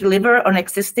 costs to deliver on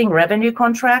existing revenue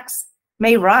contracts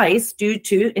may rise due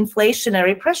to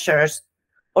inflationary pressures,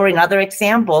 or in other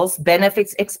examples,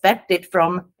 benefits expected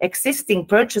from existing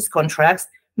purchase contracts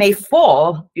may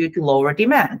fall due to lower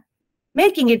demand,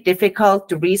 making it difficult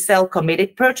to resell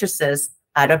committed purchases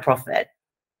at a profit.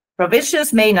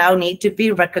 Provisions may now need to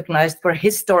be recognized for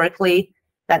historically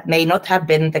that may not have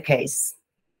been the case.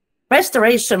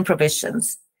 Restoration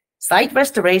provisions. Site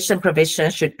restoration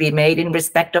provisions should be made in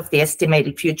respect of the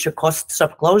estimated future costs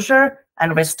of closure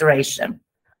and restoration.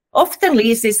 Often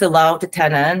leases allow the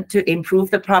tenant to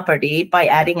improve the property by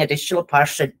adding additional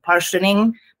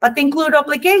partitioning, but include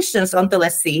obligations on the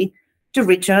lessee to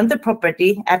return the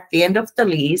property at the end of the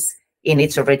lease in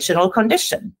its original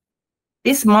condition.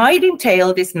 This might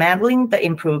entail dismantling the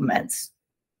improvements.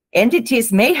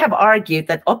 Entities may have argued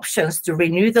that options to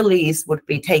renew the lease would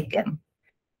be taken.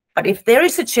 But if there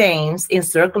is a change in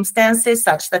circumstances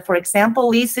such that, for example,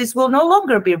 leases will no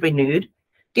longer be renewed,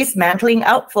 dismantling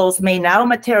outflows may now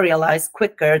materialize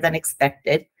quicker than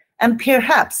expected and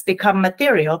perhaps become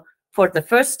material for the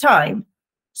first time,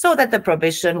 so that the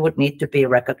provision would need to be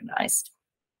recognized.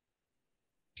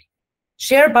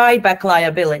 Share buyback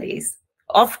liabilities.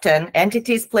 Often,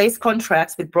 entities place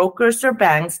contracts with brokers or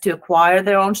banks to acquire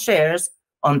their own shares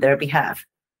on their behalf.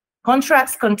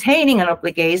 Contracts containing an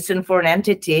obligation for an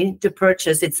entity to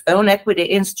purchase its own equity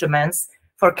instruments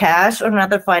for cash or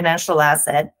another financial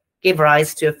asset give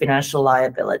rise to a financial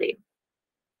liability.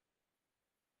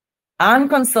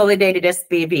 Unconsolidated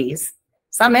SPVs.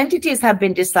 Some entities have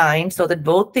been designed so that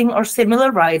voting or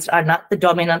similar rights are not the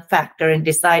dominant factor in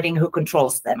deciding who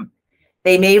controls them.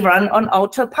 They may run on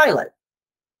autopilot.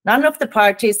 None of the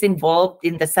parties involved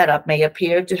in the setup may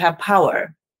appear to have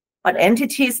power, but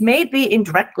entities may be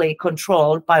indirectly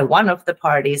controlled by one of the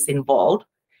parties involved,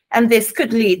 and this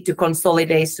could lead to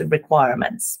consolidation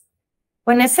requirements.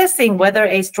 When assessing whether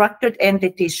a structured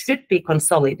entity should be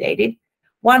consolidated,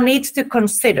 one needs to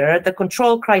consider the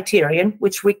control criterion,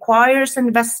 which requires an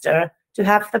investor to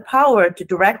have the power to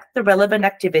direct the relevant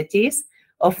activities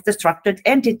of the structured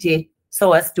entity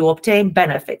so as to obtain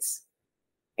benefits.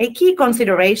 A key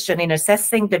consideration in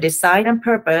assessing the design and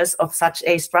purpose of such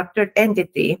a structured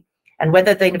entity and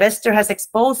whether the investor has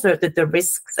exposure to the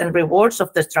risks and rewards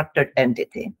of the structured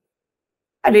entity.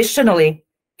 Additionally,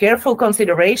 careful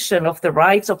consideration of the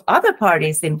rights of other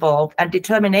parties involved and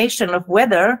determination of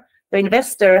whether the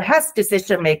investor has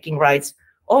decision-making rights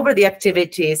over the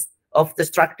activities of the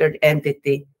structured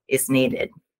entity is needed.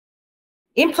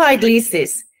 Implied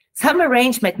leases. Some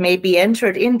arrangement may be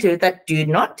entered into that do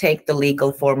not take the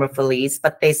legal form of a lease,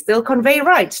 but they still convey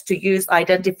rights to use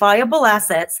identifiable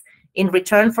assets in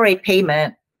return for a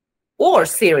payment or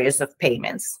series of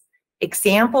payments.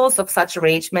 Examples of such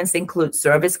arrangements include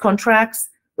service contracts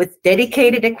with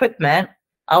dedicated equipment,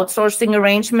 outsourcing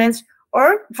arrangements,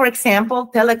 or, for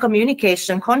example,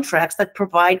 telecommunication contracts that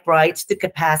provide rights to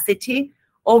capacity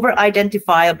over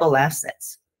identifiable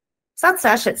assets. Such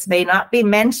assets may not be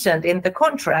mentioned in the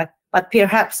contract, but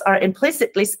perhaps are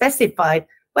implicitly specified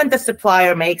when the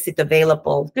supplier makes it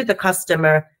available to the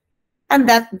customer, and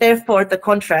that therefore the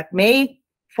contract may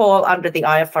fall under the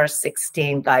IFRS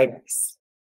 16 guidance.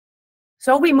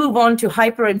 So we move on to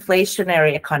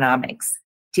hyperinflationary economics.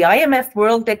 The IMF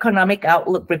World Economic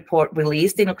Outlook report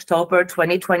released in October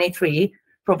 2023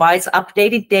 provides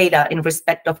updated data in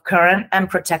respect of current and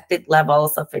projected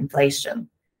levels of inflation.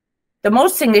 The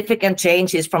most significant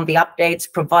changes from the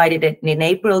updates provided in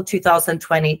April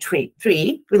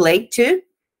 2023 relate to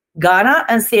Ghana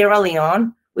and Sierra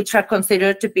Leone, which are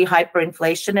considered to be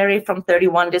hyperinflationary from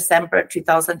 31 December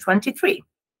 2023.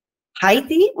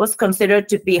 Haiti was considered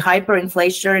to be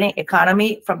hyperinflationary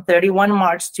economy from 31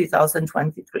 March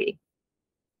 2023.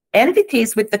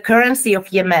 Entities with the currency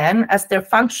of Yemen as their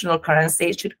functional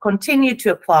currency should continue to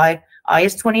apply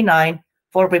IAS 29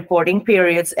 for reporting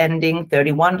periods ending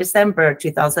 31 December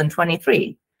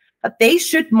 2023, but they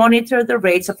should monitor the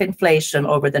rates of inflation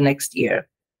over the next year.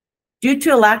 Due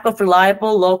to a lack of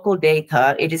reliable local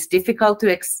data, it is difficult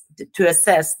to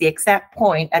assess the exact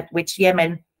point at which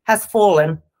Yemen has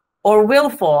fallen or will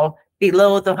fall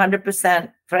below the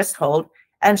 100% threshold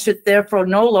and should therefore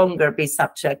no longer be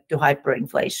subject to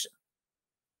hyperinflation.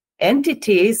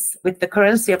 Entities with the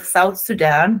currency of South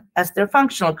Sudan as their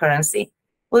functional currency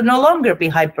will no longer be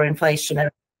hyperinflationary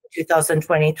in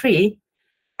 2023,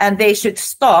 and they should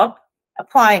stop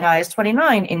applying IAS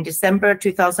 29 in December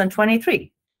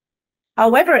 2023.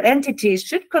 However, entities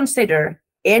should consider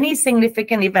any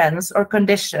significant events or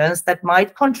conditions that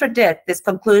might contradict this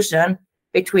conclusion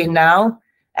between now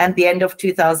and the end of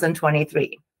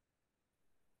 2023.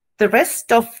 The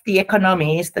rest of the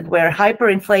economies that were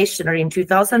hyperinflationary in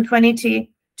 2022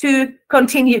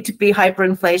 continue to be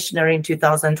hyperinflationary in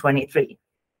 2023.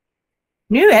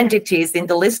 New entities in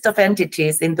the list of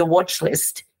entities in the watch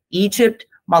list: Egypt,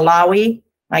 Malawi,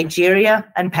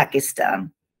 Nigeria, and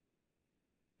Pakistan.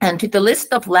 And to the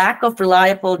list of lack of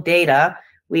reliable data,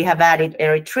 we have added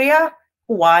Eritrea,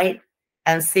 Kuwait,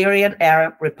 and Syrian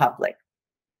Arab Republic.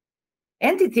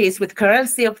 Entities with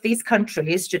currency of these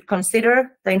countries should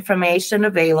consider the information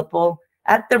available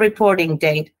at the reporting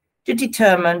date to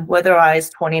determine whether IAS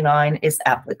 29 is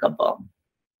applicable.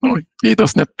 All right,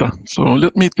 that's Netta. So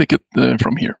let me take it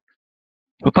from here.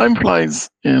 The time flies,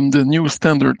 and the new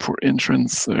standard for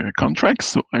insurance contracts,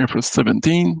 so IFRS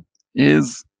 17,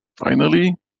 is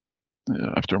finally,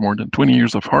 after more than 20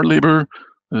 years of hard labor,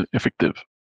 effective.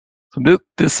 So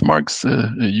this marks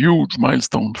a huge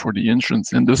milestone for the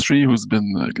insurance industry, who's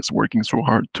been, working so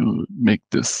hard to make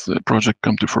this project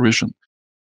come to fruition.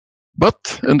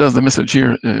 But, and that's the message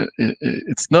here,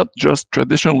 it's not just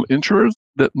traditional insurers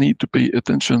that need to pay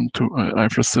attention to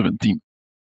IFRS 17.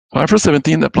 So IFRS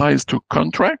 17 applies to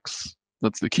contracts,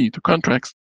 that's the key, to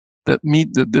contracts that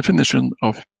meet the definition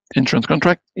of insurance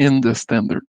contract in the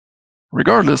standard.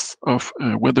 regardless of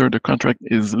whether the contract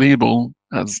is labeled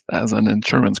as an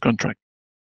insurance contract,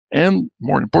 and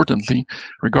more importantly,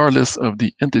 regardless of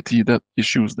the entity that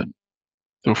issues them.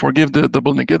 So forgive the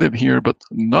double negative here, but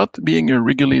not being a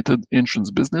regulated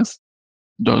insurance business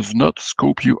does not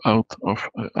scope you out of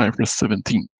IFRS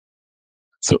 17.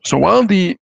 So while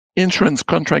the insurance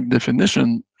contract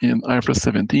definition in IFRS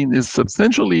 17 is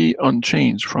substantially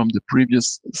unchanged from the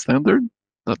previous standard,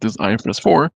 that is IFRS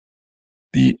 4,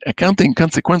 the accounting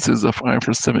consequences of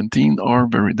IFRS 17 are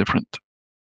very different.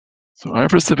 So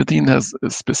IFRS 17 has a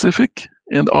specific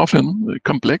and often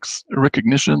complex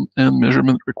recognition and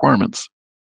measurement requirements.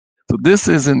 So this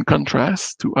is in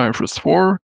contrast to IFRS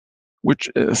 4, which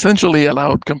essentially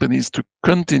allowed companies to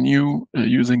continue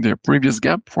using their previous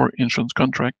GAAP for insurance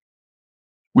contract,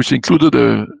 which included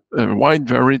a wide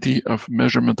variety of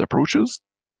measurement approaches,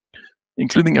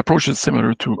 including approaches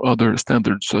similar to other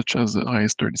standards such as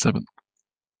IS 37.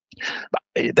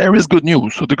 But there is good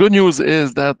news. So the good news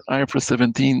is that IFRS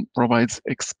 17 provides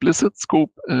explicit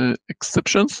scope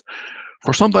exceptions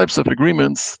for some types of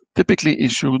agreements typically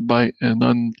issued by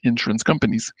non-insurance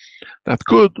companies that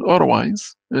could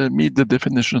otherwise meet the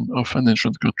definition of an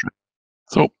insurance contract.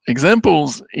 So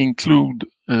examples include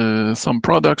some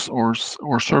products or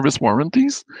service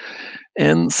warranties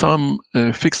and some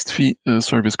fixed fee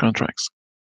service contracts.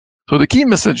 So the key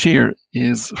message here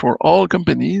is for all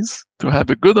companies to have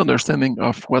a good understanding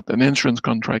of what an insurance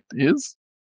contract is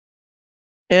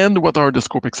and what are the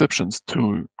scope exceptions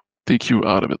to take you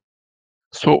out of it.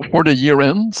 So for the year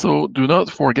end, so do not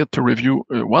forget to review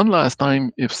one last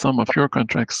time if some of your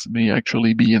contracts may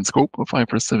actually be in scope of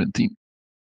IFRS 17.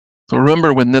 So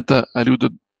remember when Netta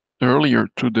alluded earlier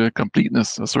to the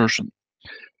completeness assertion.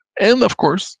 And of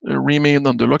course, remain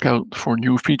on the lookout for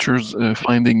new features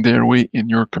finding their way in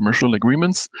your commercial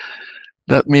agreements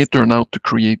that may turn out to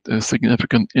create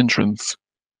significant insurance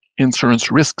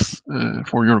risks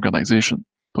for your organization.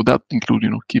 So that includes,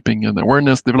 keeping an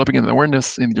awareness, developing an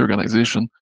awareness in the organization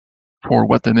for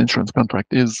what an insurance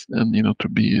contract is, and to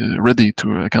be ready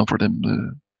to account for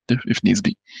them if needs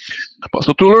be.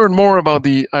 So to learn more about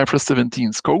the IFRS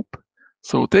 17 scope,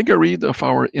 so take a read of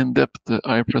our in-depth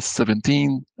IFRS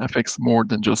 17 affects more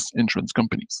than just insurance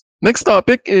companies. Next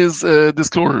topic is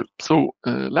disclosure. So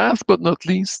last but not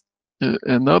least,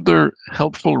 another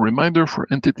helpful reminder for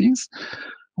entities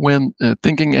when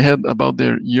thinking ahead about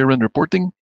their year-end reporting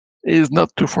is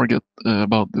not to forget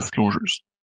about disclosures.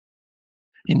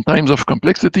 In times of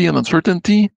complexity and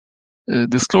uncertainty,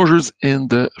 disclosures in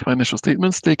the financial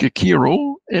statements take a key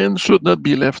role and should not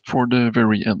be left for the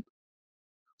very end.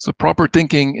 So proper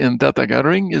thinking and data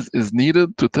gathering is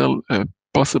needed to tell a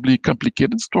possibly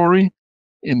complicated story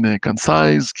in a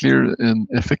concise, clear, and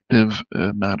effective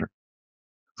manner.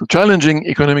 So challenging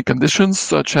economic conditions,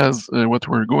 such as what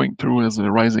we're going through as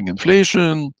rising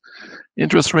inflation,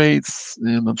 interest rates,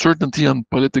 and uncertainty on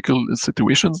political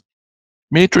situations,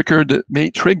 may trigger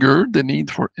the need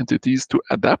for entities to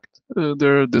adapt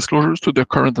their disclosures to the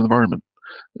current environment,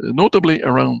 notably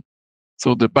around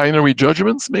the binary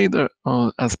judgments made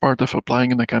as part of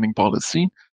applying an accounting policy,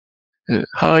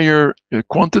 higher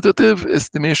quantitative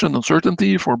estimation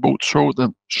uncertainty for both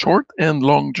short and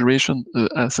long duration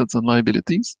assets and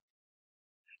liabilities,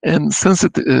 and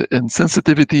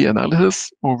sensitivity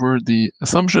analysis over the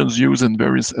assumptions used in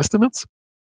various estimates,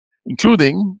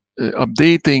 including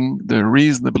updating the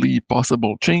reasonably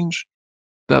possible change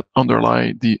that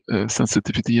underlie the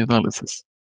sensitivity analysis.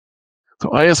 So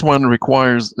IS1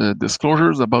 requires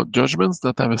disclosures about judgments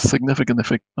that have a significant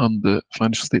effect on the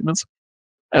financial statements,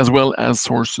 as well as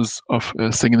sources of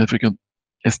significant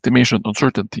estimation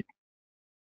uncertainty.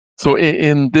 So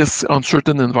in this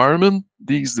uncertain environment,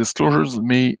 these disclosures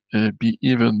may be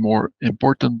even more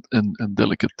important and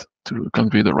delicate to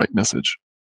convey the right message.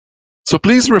 So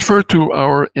please refer to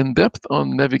our in-depth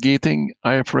on navigating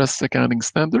IFRS accounting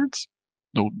standards,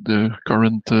 note the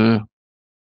current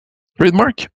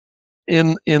trademark,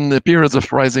 in the periods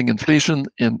of rising inflation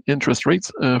and interest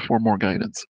rates for more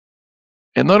guidance.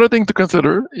 Another thing to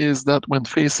consider is that when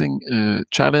facing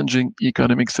challenging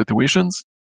economic situations,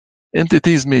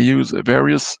 entities may use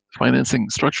various financing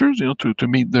structures to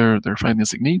meet their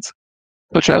financing needs,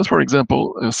 such as, for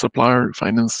example, supplier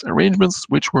finance arrangements,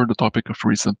 which were the topic of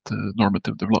recent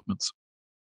normative developments.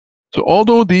 So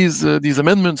although these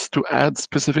amendments to add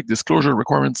specific disclosure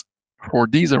requirements for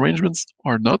these arrangements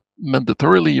are not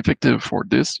mandatorily effective for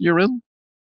this year-end,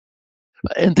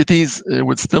 entities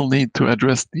would still need to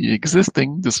address the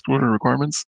existing disclosure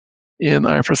requirements in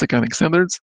IFRS accounting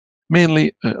standards,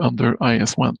 mainly under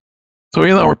IS1. So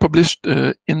in our published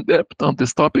in-depth on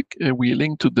this topic, we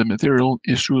link to the material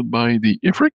issued by the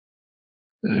IFRIC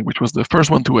which was the first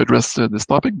one to address this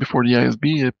topic before the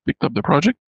ISB picked up the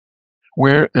project,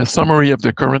 where a summary of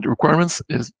the current requirements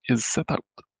is set out.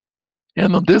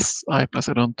 And on this, I pass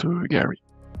it on to Gary.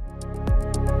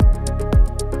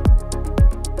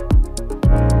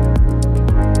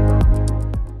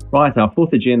 Right, our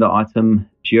fourth agenda item,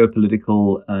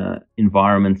 geopolitical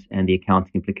environment and the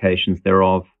accounting implications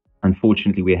thereof.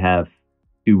 Unfortunately, we have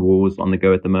two wars on the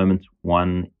go at the moment,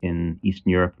 one in Eastern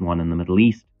Europe and one in the Middle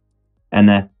East, and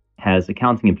that has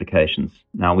accounting implications.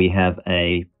 Now, we have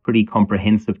a pretty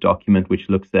comprehensive document which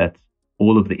looks at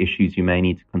all of the issues you may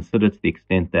need to consider to the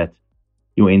extent that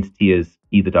your entity is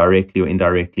either directly or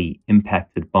indirectly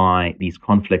impacted by these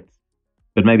conflicts.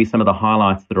 But maybe some of the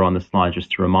highlights that are on the slide,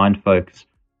 just to remind folks.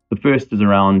 The first is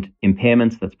around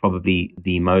impairments. That's probably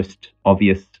the most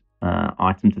obvious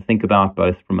item to think about,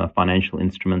 both from a financial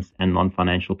instruments and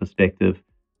non-financial perspective.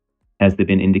 Has there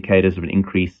been indicators of an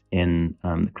increase in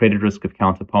the credit risk of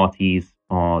counterparties?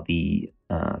 Are the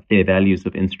fair values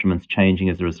of instruments changing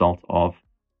as a result of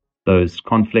those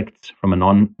conflicts? From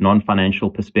a non-financial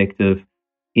perspective,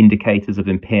 indicators of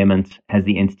impairment. Has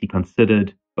the entity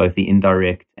considered both the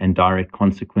indirect and direct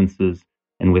consequences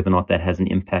and whether or not that has an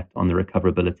impact on the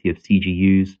recoverability of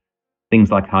CGUs?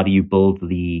 Things like, how do you build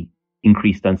the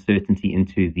increased uncertainty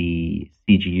into the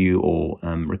CGU or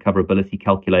recoverability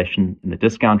calculation in the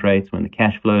discount rates or in the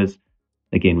cash flows?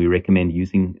 Again, we recommend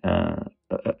using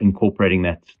incorporating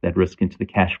that risk into the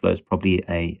cash flows, probably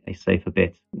a safer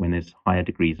bet when there's higher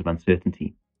degrees of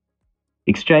uncertainty.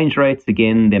 Exchange rates,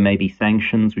 again, there may be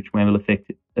sanctions which will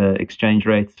affect exchange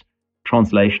rates.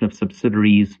 Translation of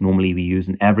subsidiaries, normally we use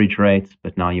an average rate,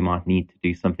 but now you might need to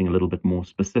do something a little bit more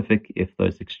specific if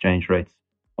those exchange rates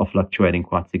are fluctuating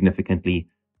quite significantly.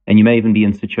 And you may even be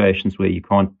in situations where you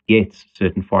can't get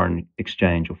certain foreign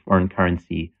exchange or foreign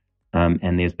currency.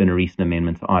 And there's been a recent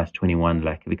amendment to IAS 21,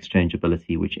 lack of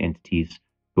exchangeability, which entities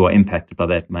who are impacted by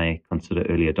that may consider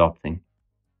early adopting.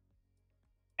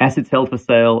 Assets held for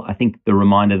sale, I think the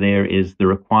reminder there is the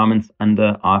requirements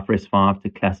under IFRS 5 to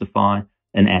classify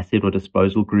an asset or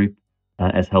disposal group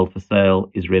as held for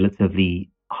sale is relatively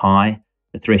high.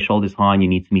 The threshold is high and you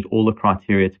need to meet all the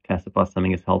criteria to classify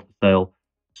something as held for sale.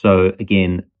 So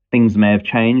again, things may have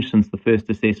changed since the first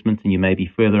assessment and you may be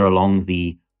further along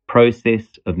the process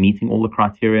of meeting all the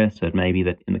criteria. So it may be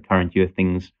that in the current year,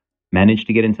 things managed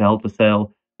to get into held for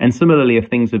sale. And similarly, if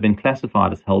things have been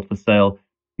classified as held for sale,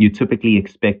 you typically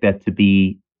expect that to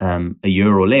be a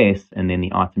year or less, and then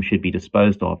the item should be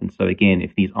disposed of. And so again,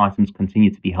 if these items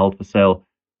continue to be held for sale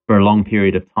for a long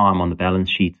period of time on the balance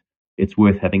sheet, it's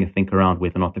worth having a think around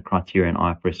whether or not the criteria in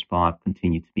IFRS 5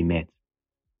 continue to be met.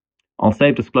 I'll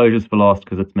save disclosures for last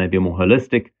because it's maybe a more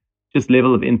holistic, just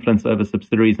level of influence over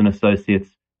subsidiaries and associates.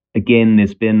 Again,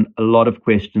 there's been a lot of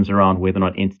questions around whether or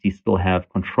not entities still have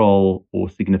control or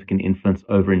significant influence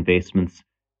over investments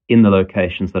in the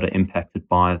locations that are impacted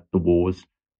by the wars.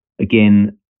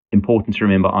 Again, important to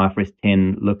remember, IFRS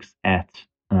 10 looks at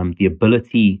the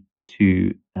ability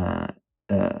to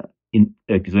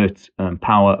exert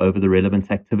power over the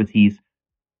relevant activities.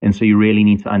 And so you really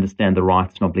need to understand the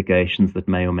rights and obligations that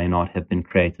may or may not have been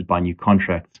created by new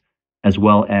contracts, as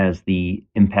well as the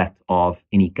impact of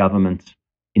any government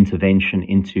intervention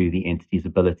into the entity's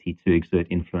ability to exert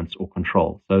influence or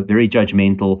control. So very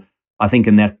judgmental, I think,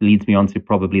 and that leads me on to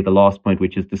probably the last point,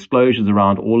 which is disclosures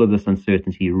around all of this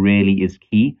uncertainty really is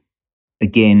key.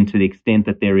 Again, to the extent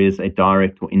that there is a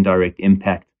direct or indirect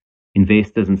impact,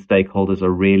 investors and stakeholders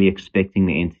are really expecting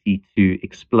the entity to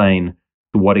explain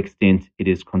to what extent it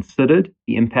is considered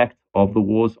the impact of the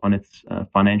wars on its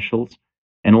financials,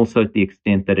 and also to the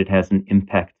extent that it has an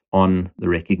impact on the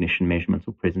recognition, measurement,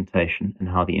 or presentation, and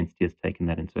how the entity has taken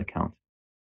that into account.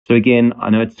 So again, I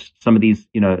know it's some of these,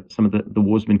 some of the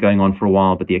wars have been going on for a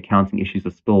while, but the accounting issues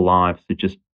are still live. So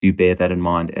just do bear that in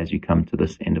mind as you come to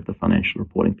this end of the financial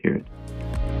reporting period.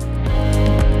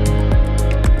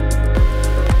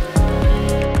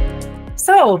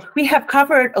 So we have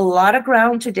covered a lot of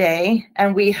ground today,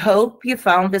 and we hope you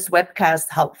found this webcast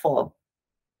helpful.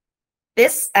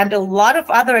 This and a lot of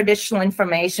other additional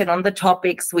information on the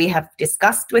topics we have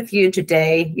discussed with you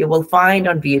today, you will find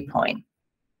on Viewpoint.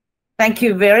 Thank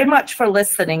you very much for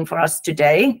listening for us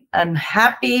today, and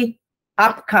happy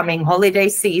upcoming holiday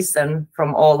season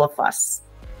from all of us.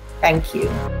 Thank you.